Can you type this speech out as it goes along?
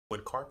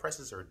car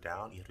prices are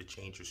down, you have to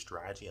change your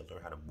strategy and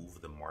learn how to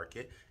move the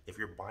market. If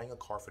you're buying a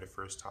car for the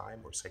first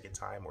time or second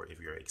time, or if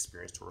you're an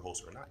experienced tour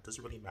host or not, it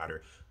doesn't really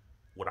matter.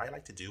 What I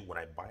like to do when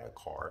I buy a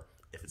car,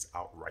 if it's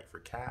outright for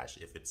cash,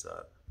 if it's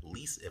a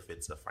lease, if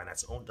it's a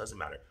finance owned, doesn't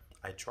matter.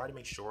 I try to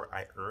make sure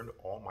I earn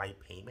all my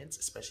payments,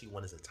 especially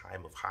when it's a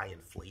time of high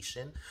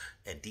inflation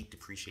and deep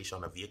depreciation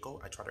on a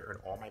vehicle. I try to earn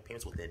all my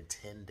payments within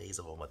 10 days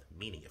of a month.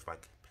 Meaning, if my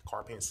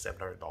car payment is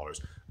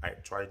 $700, I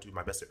try to do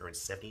my best to earn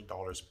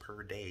 $70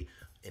 per day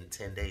in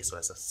 10 days. So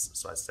that's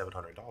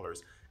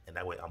 $700, and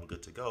that way I'm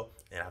good to go.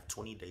 And I have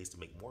 20 days to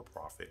make more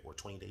profit, or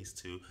 20 days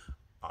to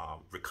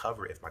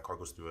recover if my car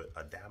goes through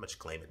a damage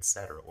claim,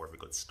 etc., or if it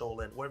gets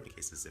stolen, whatever the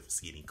case is. If it's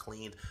getting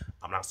cleaned,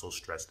 I'm not so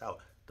stressed out.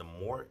 The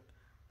more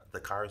the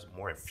car is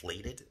more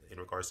inflated in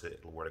regards to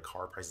where the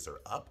car prices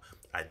are up,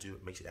 I do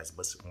make it as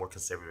much more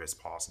conservative as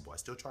possible. I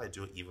still try to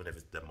do it even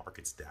if the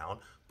market's down,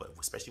 but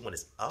especially when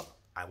it's up,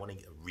 I want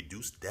to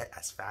reduce debt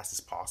as fast as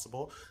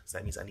possible. So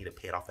that means I need to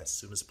pay it off as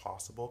soon as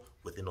possible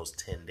within those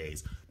 10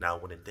 days. Now,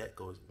 when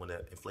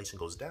the inflation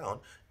goes down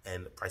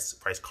and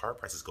car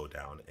prices go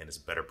down, and it's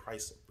better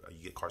price,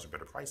 you get cars at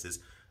better prices,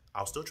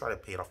 I'll still try to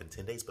pay it off in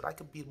 10 days, but I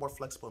could be more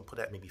flexible and put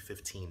that maybe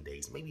 15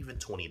 days, maybe even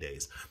 20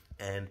 days,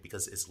 and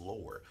because it's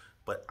lower.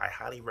 But I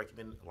highly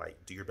recommend,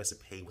 like, do your best to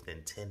pay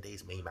within 10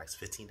 days, maybe max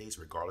 15 days,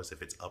 regardless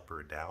if it's up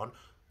or down.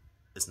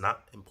 It's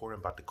not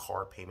important about the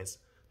car payments,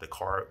 the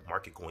car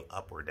market going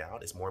up or down.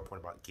 It's more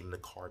important about getting the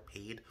car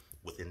paid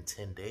within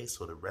 10 days.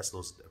 So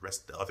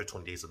the other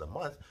 20 days of the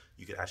month,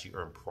 you can actually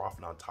earn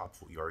profit on top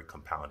of what you already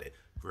compounded.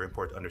 Very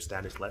important to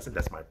understand this lesson.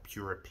 That's my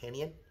pure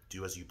opinion.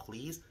 Do as you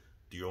please.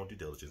 Do your own due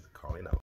diligence. Calling out.